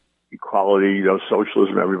 Equality,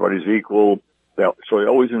 socialism, everybody's equal. So it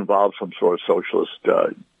always involves some sort of socialist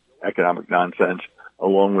economic nonsense,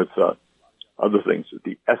 along with other things.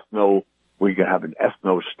 We can have an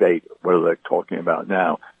ethno-state, what are they talking about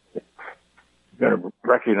now? You're going to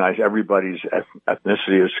recognize everybody's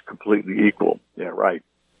ethnicity as completely equal. Yeah, right.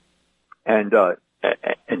 And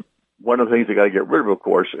one of the things they got to get rid of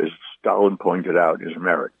course, as Stalin pointed out, is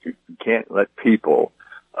merit. You can't let people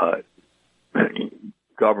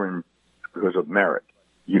govern because of merit.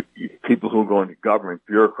 People who go into government,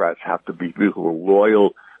 bureaucrats, have to be people who are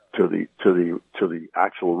loyal to the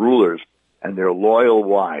actual rulers, and they're loyal.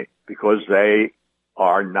 Why? Because they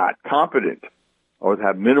are not competent or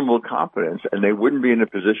have minimal competence, and they wouldn't be in a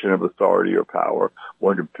position of authority or power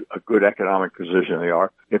or in a good economic position they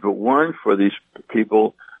are if it weren't for these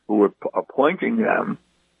people who were appointing them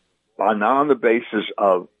not on the basis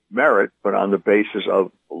of merit, but on the basis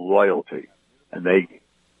of loyalty. And they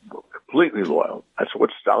were completely loyal. That's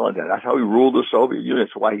what Stalin did. That's how he ruled the Soviet Union.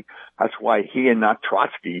 That's why he and not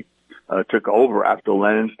Trotsky took over after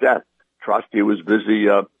Lenin's death. Trotsky was busy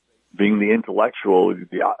being the intellectual,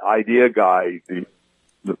 the idea guy, the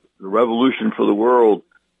revolution for the world.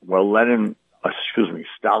 Well,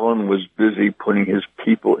 Stalin was busy putting his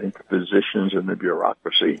people into positions in the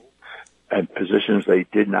bureaucracy and positions they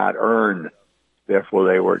did not earn. Therefore,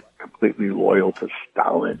 they were completely loyal to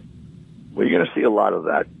Stalin. Well, you're going to see a lot of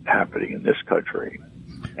that happening in this country.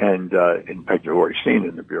 And, in fact, you've already seen it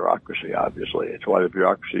in the bureaucracy, obviously. It's why the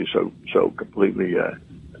bureaucracy is so completely,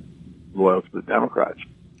 loyal to the Democrats.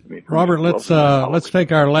 I mean, Robert, let's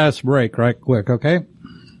take our last break right quick, okay?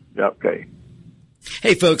 Yeah, okay.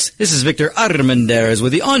 Hey folks, this is Victor Armendariz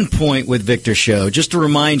with the On Point with Victor show. Just to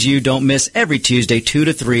remind you, don't miss every Tuesday 2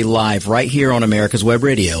 to 3 live right here on America's Web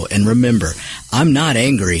Radio. And remember, I'm not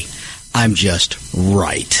angry, I'm just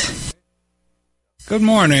right. Good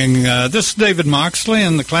morning. This is David Moxley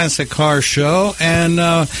in the Classic Car Show, and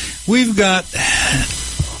we've got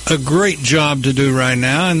a great job to do right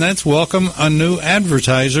now, and that's welcome a new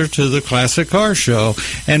advertiser to the Classic Car Show.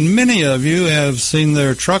 And many of you have seen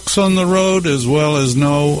their trucks on the road as well as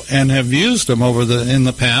know and have used them in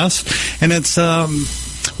the past. And it's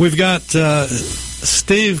we've got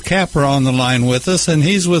Steve Capra on the line with us, and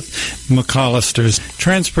he's with McAllister's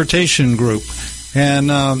Transportation Group.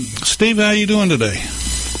 And Steve, how you doing today?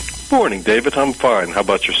 Morning, David. I'm fine. How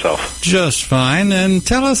about yourself? Just fine. And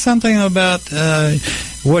tell us something about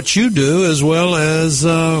what you do as well as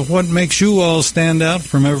what makes you all stand out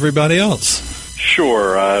from everybody else.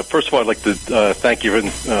 Sure. First of all, I'd like to thank you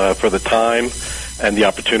for the time and the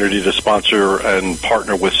opportunity to sponsor and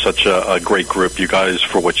partner with such a great group. You guys,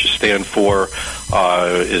 for what you stand for,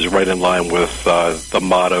 is right in line with the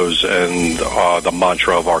mottos and the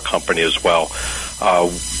mantra of our company as well.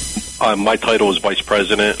 My title is Vice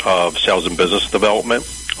President of Sales and Business Development.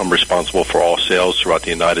 I'm responsible for all sales throughout the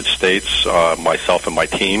United States, myself and my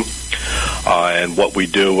team. And what we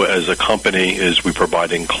do as a company is we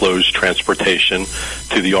provide enclosed transportation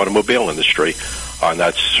to the automobile industry. And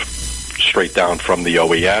that's straight down from the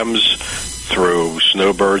OEMs through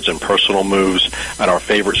snowbirds and personal moves. And our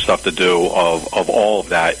favorite stuff to do of all of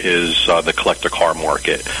that is the collector car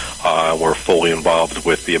market. We're fully involved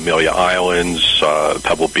with the Amelia Islands,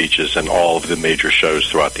 Pebble Beaches, and all of the major shows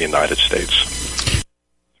throughout the United States.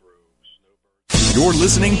 You're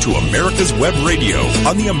listening to America's Web Radio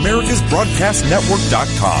on the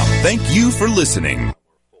AmericasBroadcastNetwork.com. Thank you for listening.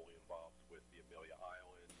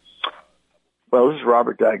 Well, this is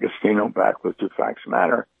Robert D'Agostino back with Two Facts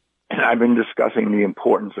Matter, and I've been discussing the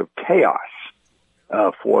importance of chaos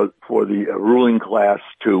for the ruling class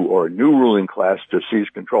or new ruling class to seize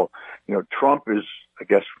control. You know, Trump is, I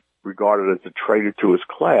guess, regarded as a traitor to his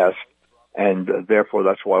class, and therefore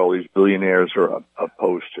that's why all these billionaires are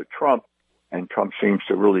opposed to Trump. And Trump seems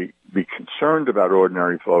to really be concerned about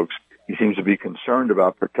ordinary folks. He seems to be concerned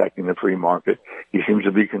about protecting the free market. He seems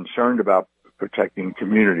to be concerned about protecting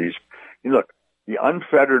communities. Look, the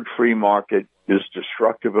unfettered free market is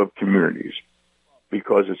destructive of communities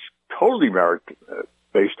because it's totally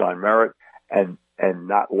based on merit and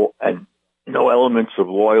no elements of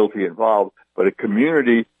loyalty involved. But a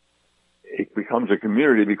community, it becomes a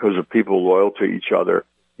community because of people loyal to each other.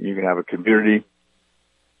 You can have a community.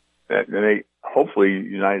 And hopefully, the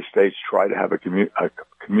United States try to have a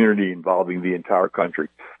community involving the entire country.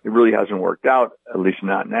 It really hasn't worked out, at least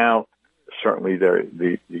not now. Certainly,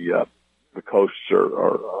 the coasts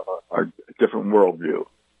are a different worldview,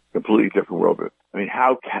 completely different worldview. I mean,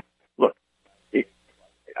 I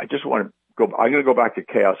just want to go. I'm going to go back to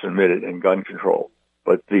chaos in a minute and gun control.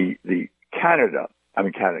 But California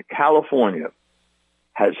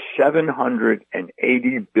has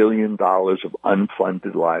 $780 billion of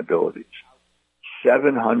unfunded liabilities.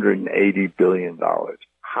 $780 billion.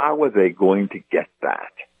 How are they going to get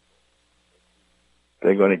that?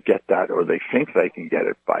 They're going to get that, or they think they can get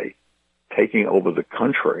it by taking over the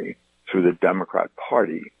country through the Democrat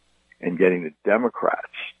Party and getting the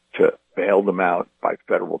Democrats to bail them out by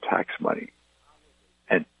federal tax money.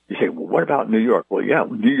 And you say, well, what about New York? Well, yeah,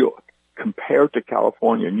 New York, compared to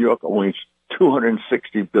California, New York only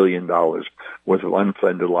 $260 billion worth of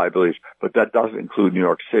unfunded liabilities, but that doesn't include New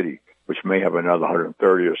York City, which may have another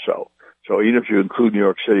 130 or so. So even if you include New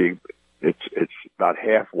York City, it's about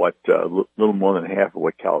half little more than half of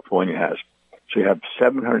what California has. So you have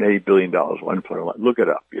 $780 billion of unfunded. Look it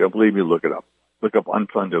up. You don't believe me? Look it up. Look up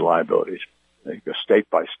unfunded liabilities. You go state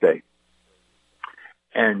by state.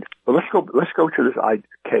 But let's go to this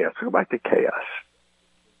chaos. Let's go back to chaos.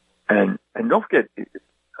 And don't forget,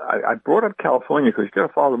 I brought up California because you've got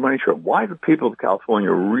to follow the money trail. Why do people of California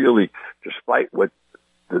really, despite what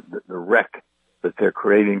the wreck that they're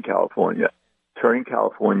creating in California, turning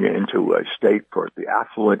California into a state for the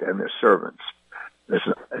affluent and their servants?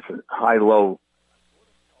 it's a high-low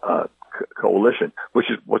coalition, which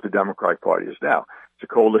is what the Democratic Party is now. It's a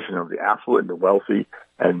coalition of the affluent and the wealthy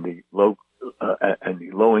and the low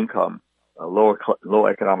income, low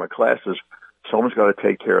economic classes. Someone's got to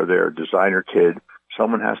take care of their designer kid.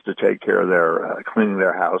 Someone has to take care of their cleaning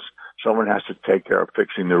their house. Someone has to take care of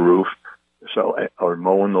fixing the roof, or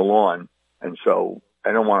mowing the lawn. And so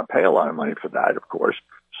I don't want to pay a lot of money for that, of course.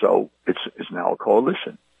 So it's now a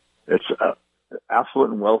coalition. It's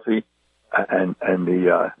affluent and wealthy, and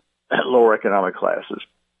the lower economic classes,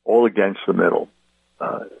 all against the middle.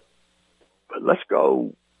 But let's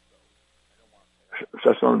go.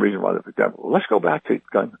 That's another reason why let's go back to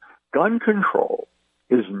gun control.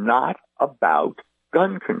 Is not about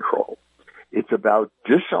gun control. It's about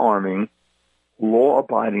disarming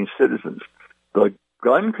law-abiding citizens. The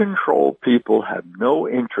gun control people have no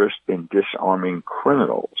interest in disarming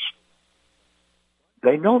criminals.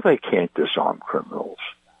 They know they can't disarm criminals.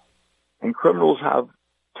 And criminals have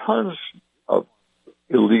tons of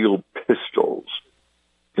illegal pistols,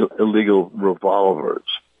 illegal revolvers,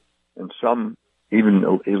 and some even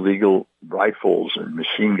illegal rifles and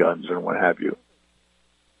machine guns and what have you.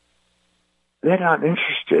 They're not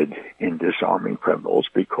interested in disarming criminals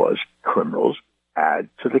because criminals add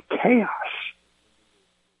to the chaos.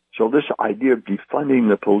 So this idea of defunding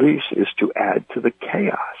the police is to add to the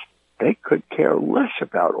chaos. They could care less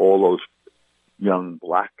about all those young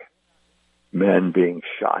black men being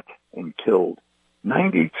shot and killed.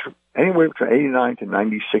 Anywhere between 89 to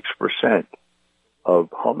 96% of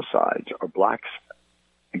homicides are blacks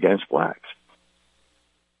against blacks.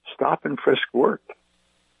 Stop and frisk worked.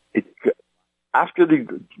 After the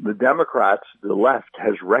Democrats, the left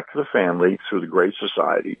has wrecked the family through the Great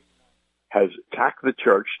Society, has attacked the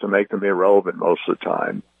church to make them irrelevant most of the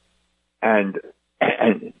time, and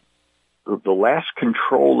the last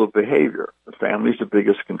control of behavior. The family's the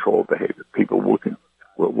biggest control of behavior. People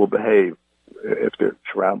will behave if they're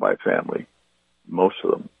surrounded by a family. Most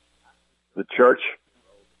of them. The church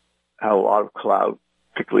had a lot of clout,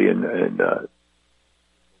 particularly in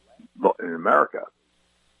America.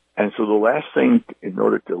 And so the last thing, in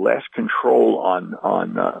order to last control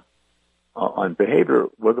on behavior,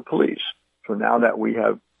 were the police. So now that we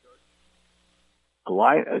have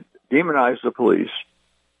demonized the police,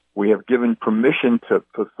 we have given permission for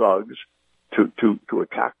thugs to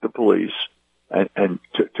attack the police and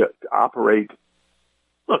to operate.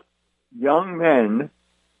 Look, young men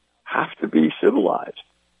have to be civilized.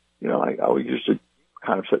 You know, I always used to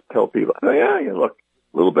kind of tell people, look,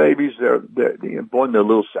 little babies, they're born, they're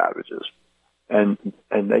little savages, and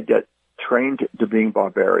they get trained to being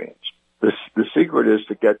barbarians. The secret is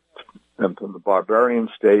to get them from the barbarian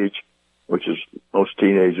stage, which is most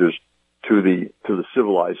teenagers, to the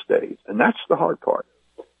civilized stage, and that's the hard part.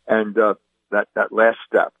 And that last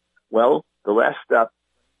step, well, the last step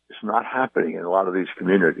is not happening in a lot of these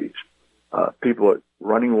communities. People are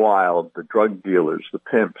running wild. The drug dealers, the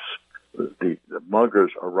pimps, the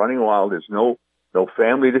muggers are running wild. There's no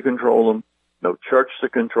family to control them, no church to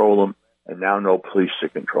control them, and now no police to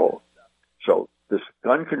control them. So this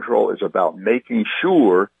gun control is about making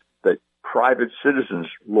sure that private citizens,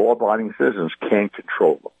 law-abiding citizens, can't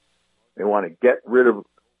control them. They want to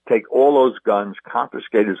take all those guns,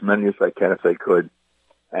 confiscate as many as they can if they could,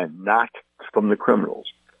 and not from the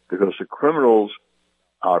criminals. Because the criminals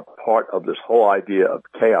are part of this whole idea of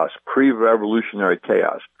chaos, pre-revolutionary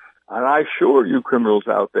chaos. And I assure you criminals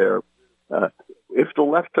out there, if the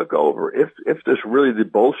left took over, if this really the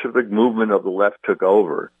Bolshevik movement of the left took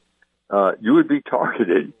over, you would be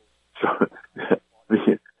targeted. So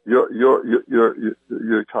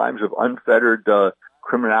your times of unfettered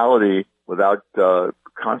criminality without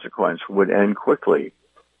consequence would end quickly.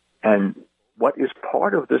 And what is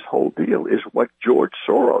part of this whole deal is what George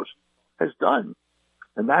Soros has done,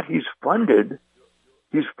 and that he's funded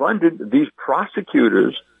these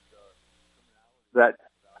prosecutors, that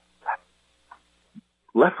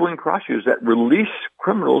left-wing prosecutors that release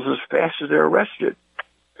criminals as fast as they're arrested.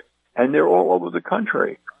 And they're all over the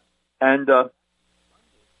country. And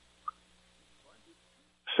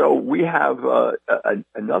so we have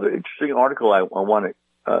another interesting article I want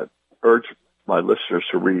to urge my listeners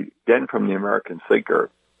to read, again from the American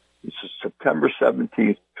Thinker. It's a September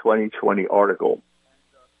 17th, 2020 article.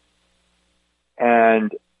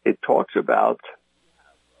 And it talks about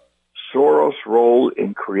Soros' role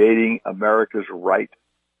in creating America's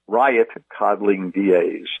riot-coddling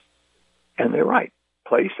DAs. And they're right,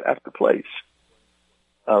 place after place.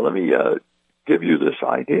 Let me give you this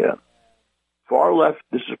idea. Far left,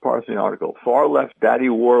 this is part of the article, far left Daddy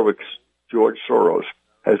Warwick's George Soros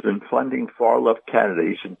has been funding far-left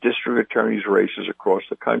candidates in district attorneys' races across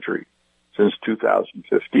the country since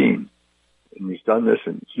 2015. And he's done this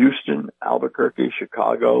in Houston, Albuquerque,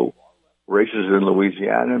 Chicago, races in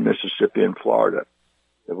Louisiana, Mississippi, and Florida.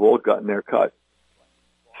 They've all gotten their cut.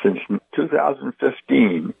 Since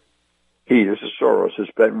 2015, this is Soros, has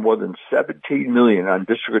spent more than $17 million on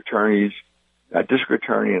district attorney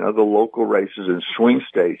and other local races in swing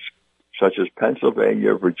states such as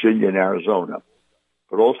Pennsylvania, Virginia, and Arizona,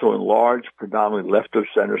 but also in large, predominantly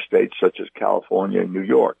left-of-center states such as California and New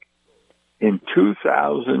York. In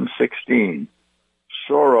 2016,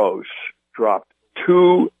 Soros dropped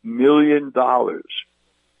 $2 million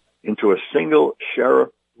into a single sheriff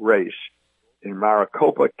race in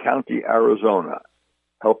Maricopa County, Arizona,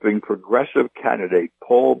 helping progressive candidate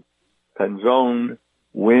Paul Penzone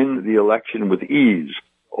win the election with ease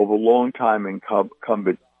over longtime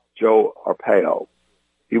incumbent Joe Arpaio.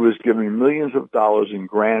 He was giving millions of dollars in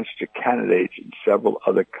grants to candidates in several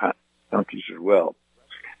other counties as well.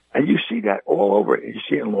 And you see that all over. You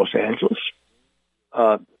see it in Los Angeles.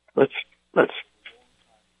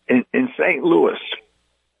 In St. Louis,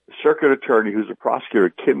 the circuit attorney, who's a prosecutor,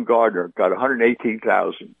 Kim Gardner, got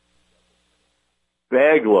 $118,000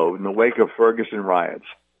 bag load in the wake of Ferguson riots,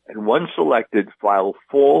 and one selected filed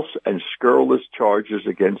false and scurrilous charges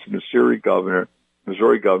against Missouri Governor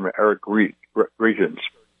Eric Greitens,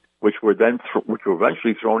 which were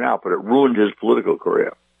eventually thrown out, but it ruined his political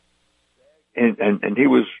career. And he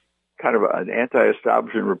was kind of an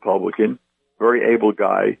anti-establishment Republican, very able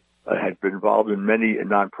guy, had been involved in many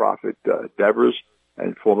nonprofit endeavors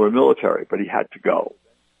and former military, but he had to go.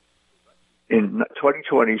 In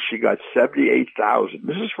 2020, she got $78,000.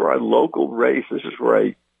 This is for a local race. This is for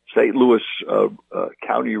a St. Louis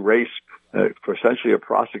county race for essentially a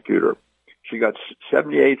prosecutor. She got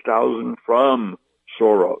 $78,000 from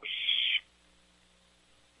Soros.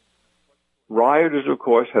 Rioters, of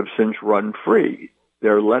course, have since run free.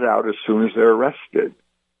 They're let out as soon as they're arrested.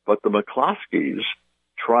 But the McCloskeys,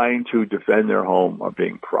 trying to defend their home, are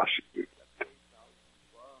being prosecuted.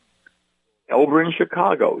 Over in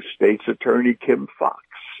Chicago, State's Attorney Kim Foxx,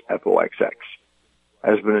 F-O-X-X,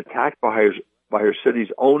 has been attacked by her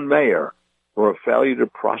city's own mayor for a failure to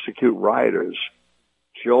prosecute rioters.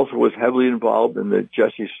 She also was heavily involved in the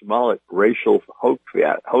Jussie Smollett racial host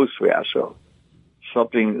fiasco,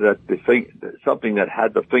 something that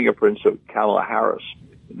had the fingerprints of Kamala Harris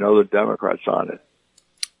and other Democrats on it.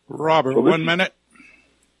 Robert, so 1 minute.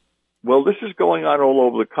 Well, this is going on all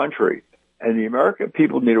over the country, and the American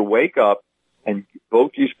people need to wake up and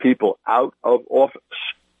vote these people out of office.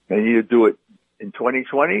 They need to do it in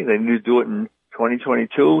 2020. They need to do it in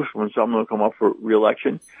 2022 when someone will come up for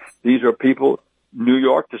re-election. These are people, New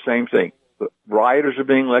York, the same thing. The rioters are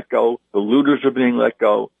being let go. The looters are being let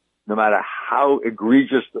go, no matter how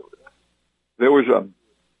egregious. There was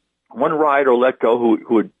one rioter let go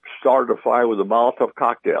who had started a fire with a Molotov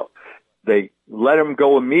cocktail. They let him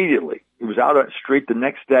go immediately. He was out on the street the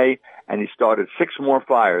next day, and he started 6 more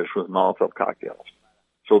fires with Molotov cocktails.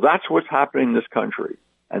 So that's what's happening in this country,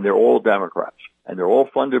 and they're all Democrats, and they're all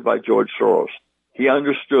funded by George Soros. He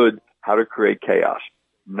understood how to create chaos,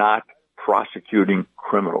 not prosecuting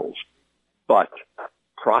criminals, but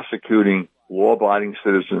prosecuting law-abiding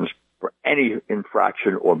citizens for any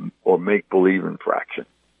infraction or make-believe infraction.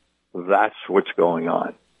 That's what's going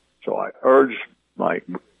on. So I urge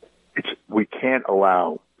we cannot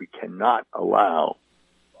allow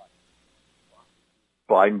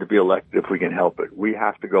Biden to be elected if we can help it. We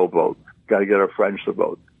have to go vote. Got to get our friends to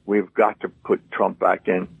vote. We've got to put Trump back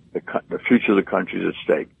in. The future of the country is at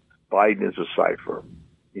stake. Biden is a cipher.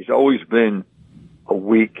 He's always been a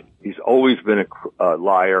weak. He's always been a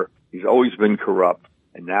liar. He's always been corrupt.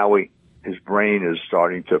 And now his brain is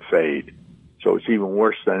starting to fade. So it's even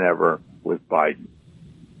worse than ever with Biden.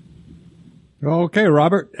 Okay,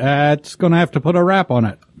 Robert, it's going to have to put a wrap on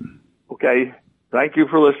it. Okay. Thank you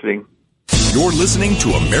for listening. You're listening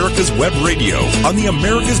to America's Web Radio on the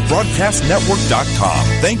AmericasBroadcastNetwork.com.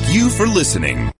 Thank you for listening.